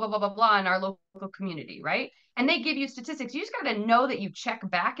percentage of blah, blah, blah, blah, blah in our local community, right? And they give you statistics. You just got to know that you check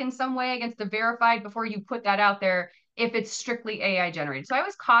back in some way against the verified before you put that out there if it's strictly AI generated. So I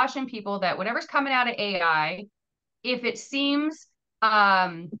always caution people that whatever's coming out of AI, if it seems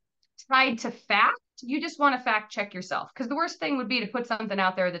tied to fact, you just want to fact check yourself, because the worst thing would be to put something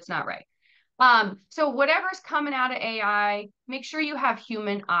out there that's not right. So whatever's coming out of AI, make sure you have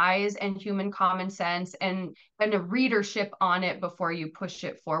human eyes and human common sense and a readership on it before you push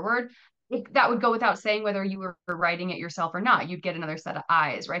it forward. that would go without saying whether you were writing it yourself or not. You'd get another set of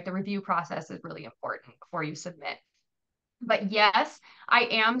eyes, right? The review process is really important before you submit. But yes, I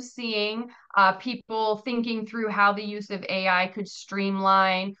am seeing people thinking through how the use of AI could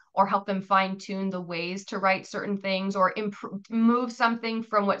streamline or help them fine tune the ways to write certain things or move something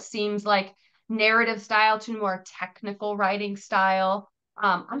from what seems like narrative style to more technical writing style.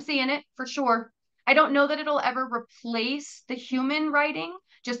 I'm seeing it for sure. I don't know that it'll ever replace the human writing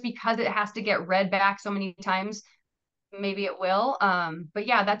just because it has to get read back so many times. Maybe it will. But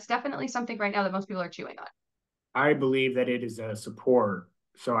yeah, that's definitely something right now that most people are chewing on. I believe that it is a support.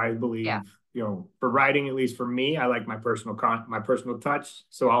 So I believe, Yeah. For writing, at least for me, I like my personal touch.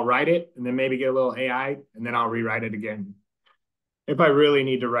 So I'll write it and then maybe get a little AI and then I'll rewrite it again if I really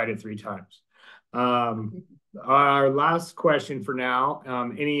need to write it 3 times. Our last question for now,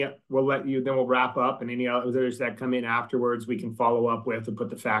 we'll let you, then we'll wrap up, and any others that come in afterwards, we can follow up with and put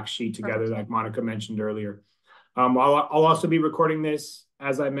the fact sheet together. Perfect. Like Monica mentioned earlier. I'll also be recording this,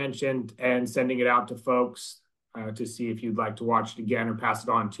 as I mentioned, and sending it out to folks to see if you'd like to watch it again or pass it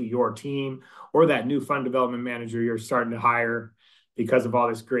on to your team or that new fund development manager you're starting to hire because of all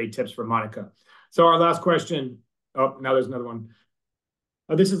this great tips from Monica. So our last question, now there's another one.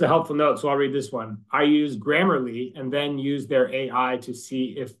 This is a helpful note, so I'll read this one. I use Grammarly and then use their AI to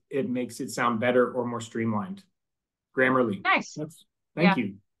see if it makes it sound better or more streamlined. Grammarly. Nice. Thank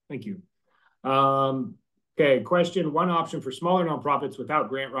you. Okay, question. One option for smaller nonprofits without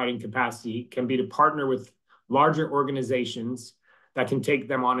grant writing capacity can be to partner with larger organizations that can take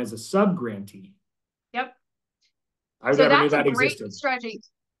them on as a sub-grantee. Yep. I never knew that existed. Great strategy.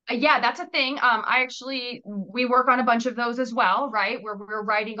 Yeah, that's a thing. We work on a bunch of those as well, right? Where we're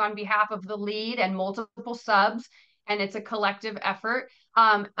writing on behalf of the lead and multiple subs, and it's a collective effort.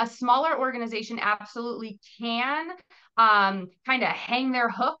 A smaller organization absolutely can kind of hang their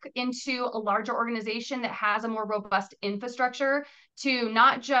hook into a larger organization that has a more robust infrastructure to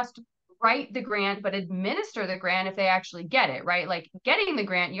not just write the grant, but administer the grant if they actually get it, right? Like getting the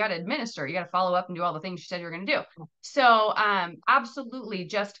grant, you got to administer, you got to follow up and do all the things you said you're going to do. So absolutely,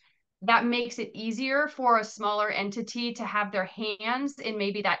 just that makes it easier for a smaller entity to have their hands in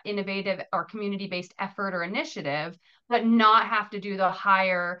maybe that innovative or community-based effort or initiative, but not have to do the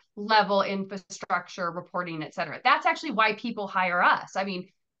higher level infrastructure reporting, et cetera. That's actually why people hire us. I mean,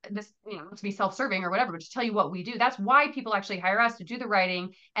 this, to be self-serving or whatever, but just tell you what we do. That's why people actually hire us to do the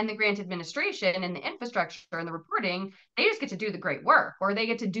writing and the grant administration and the infrastructure and the reporting. They just get to do the great work, or they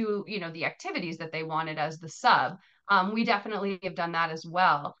get to do, the activities that they wanted as the sub. We definitely have done that as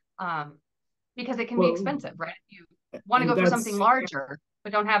well, because it can be expensive, right? You want to go for something larger,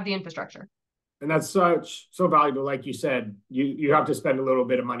 but don't have the infrastructure. And that's so valuable. Like you said, you have to spend a little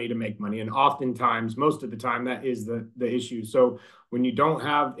bit of money to make money. And oftentimes, most of the time, that is the issue. So if you don't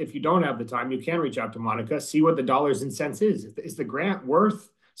have the time, you can reach out to Monica, see what the dollars and cents is. Is the grant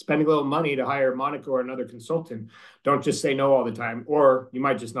worth spending a little money to hire Monica or another consultant? Don't just say no all the time, or you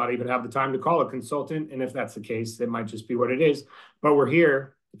might just not even have the time to call a consultant. And if that's the case, it might just be what it is. But we're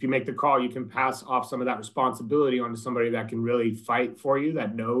here. If you make the call, you can pass off some of that responsibility onto somebody that can really fight for you,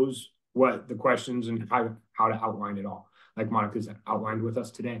 that knows what the questions and how to outline it all, like Monica's outlined with us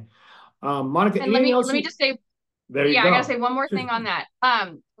today. Monica, and let me just say, I gotta say one more thing on that.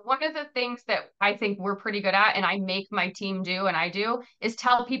 One of the things that I think we're pretty good at, and I make my team do, and I do, is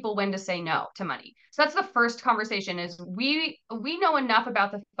tell people when to say no to money. So that's the first conversation. Is we know enough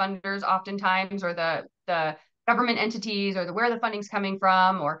about the funders oftentimes, or the government entities, or where the funding's coming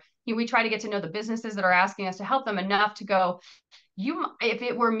from, or we try to get to know the businesses that are asking us to help them enough to go, if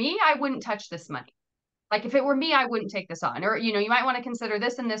it were me, I wouldn't touch this money. Like if it were me, I wouldn't take this on. Or, you might want to consider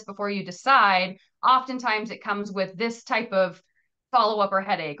this and this before you decide. Oftentimes it comes with this type of follow-up or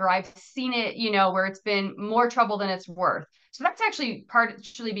headache, or I've seen it, where it's been more trouble than it's worth. So that's actually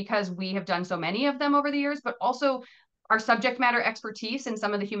partially because we have done so many of them over the years, but also our subject matter expertise in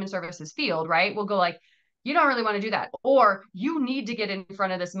some of the human services field, right? We'll go like, you don't really want to do that, or you need to get in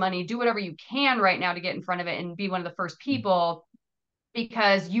front of this money, do whatever you can right now to get in front of it and be one of the first people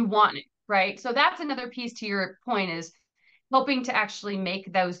because you want it, right? So that's another piece to your point, is helping to actually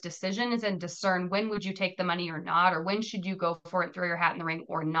make those decisions and discern when would you take the money or not, or when should you go for it, throw your hat in the ring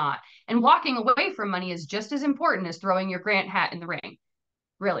or not. And walking away from money is just as important as throwing your grant hat in the ring.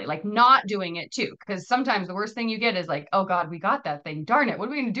 Really, like not doing it too, because sometimes the worst thing you get is like, oh God, we got that thing. Darn it, what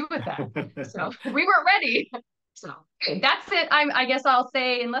are we going to do with that? So we weren't ready. So okay, that's it. I guess I'll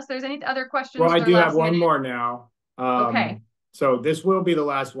say, unless there's any other questions. Well, I do have one more now. Okay. So this will be the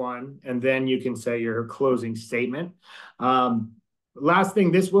last one, and then you can say your closing statement. Last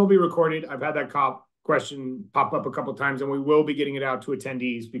thing, this will be recorded. I've had that question pop up a couple of times, and we will be getting it out to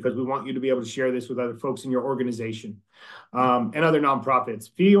attendees because we want you to be able to share this with other folks in your organization and other nonprofits.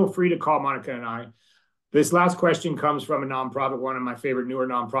 Feel free to call Monica and I. This last question comes from a nonprofit, one of my favorite newer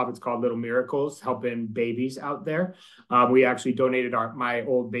nonprofits called Little Miracles, helping babies out there. We actually donated my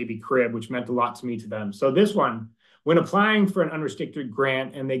old baby crib, which meant a lot to me to them. So this one, when applying for an unrestricted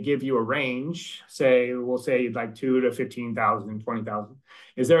grant and they give you a range, we'll say like 2 to 15,000, 20,000,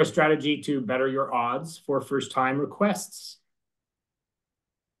 is there a strategy to better your odds for first-time requests?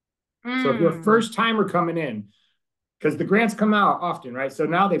 So if you're a first-timer coming in, because the grants come out often, right? So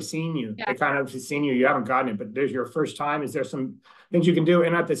now they've seen you. Yeah. They kind of have seen you. You haven't gotten it, but there's your first time. Is there some things you can do?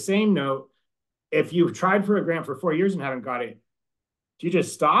 And at the same note, if you've tried for a grant for 4 years and haven't got it, do you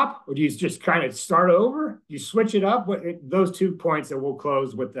just stop, or do you just kind of start over? You switch it up? Those 2 points, that we'll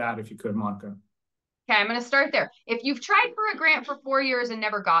close with that, if you could, Monica. Okay, I'm going to start there. If you've tried for a grant for 4 years and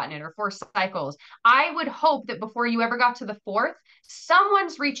never gotten it, or 4 cycles, I would hope that before you ever got to the 4th,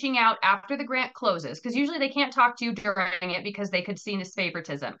 someone's reaching out after the grant closes, because usually they can't talk to you during it because they could see as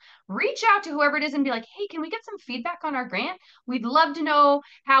favoritism. Reach out to whoever it is and be like, hey, can we get some feedback on our grant? We'd love to know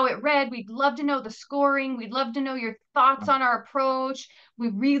how it read. We'd love to know the scoring. We'd love to know your thoughts on our approach. We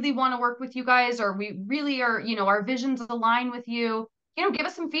really want to work with you guys, or we really are, our visions align with you. Give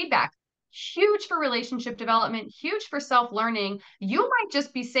us some feedback. Huge for relationship development, huge for self-learning. You might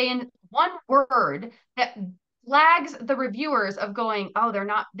just be saying one word that flags the reviewers of going, oh,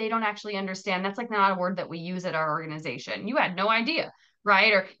 they don't actually understand. That's like not a word that we use at our organization. You had no idea,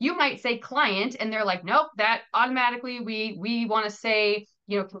 right? Or you might say client and they're like, nope, that automatically we want to say,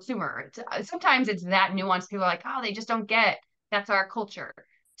 consumer. Sometimes it's that nuance. People are like, oh, they just don't get, that's our culture.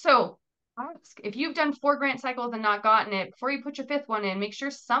 So ask. If you've done 4 grant cycles and not gotten it, before you put your 5th one in, make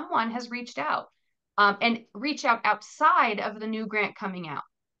sure someone has reached out and reach out outside of the new grant coming out.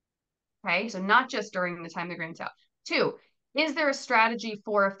 Okay, so not just during the time the grant's out. 2, is there a strategy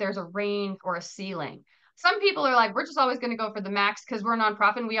for if there's a range or a ceiling? Some people are like, we're just always going to go for the max because we're a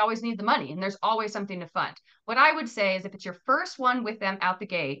nonprofit and we always need the money and there's always something to fund. What I would say is if it's your first one with them out the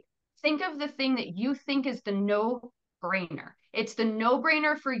gate, think of the thing that you think is the no-brainer. It's the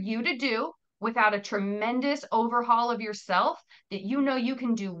no-brainer for you to do without a tremendous overhaul of yourself that you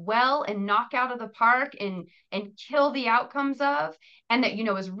can do well and knock out of the park and kill the outcomes of, and that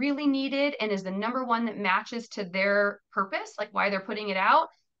is really needed and is the number one that matches to their purpose, like why they're putting it out.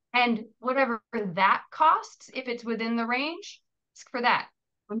 And whatever that costs, if it's within the range, ask for that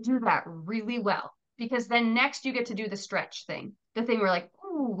and do that really well. Because then next you get to do the stretch thing, the thing where like,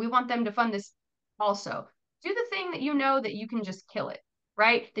 ooh, we want them to fund this also. Do the thing that that you can just kill it,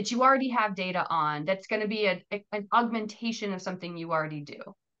 right? That you already have data on, that's going to be an augmentation of something you already do.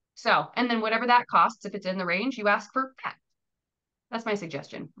 So, and then whatever that costs, if it's in the range, you ask for that. That's my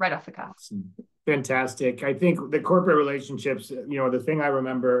suggestion right off the cuff. Fantastic. I think the corporate relationships, the thing I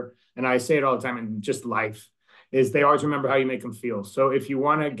remember, and I say it all the time in just life, is they always remember how you make them feel. So if you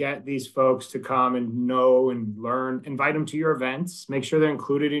want to get these folks to come and know and learn, invite them to your events, make sure they're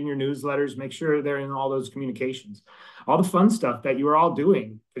included in your newsletters, make sure they're in all those communications, all the fun stuff that you are all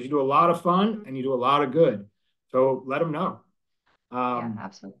doing, because you do a lot of fun and you do a lot of good. So let them know. Yeah,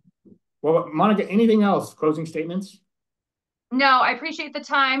 absolutely. Well, Monica, anything else? Closing statements? No, I appreciate the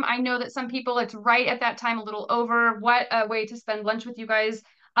time. I know that some people, it's right at that time, a little over. What a way to spend lunch with you guys.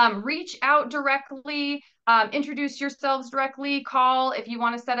 Reach out directly, introduce yourselves directly, call if you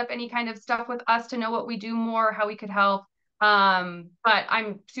want to set up any kind of stuff with us to know what we do more, how we could help. But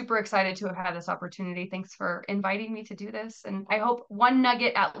I'm super excited to have had this opportunity. Thanks for inviting me to do this. And I hope one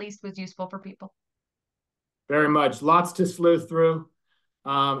nugget at least was useful for people. Very much. Lots to sleuth through.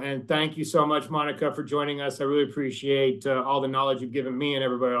 And thank you so much, Monica, for joining us. I really appreciate all the knowledge you've given me and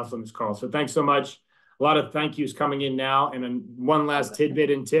everybody else on this call. So thanks so much. A lot of thank yous coming in now. And one last tidbit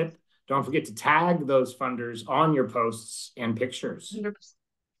and tip. Don't forget to tag those funders on your posts and pictures. 100%.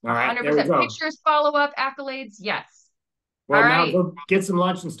 All right, 100%. there we go. Pictures, follow-up, accolades, yes. Well, now go get some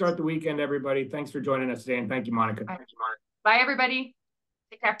lunch and start the weekend, everybody. Thanks for joining us today, and thank you, Monica. Bye, everybody.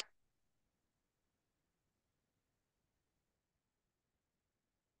 Take care.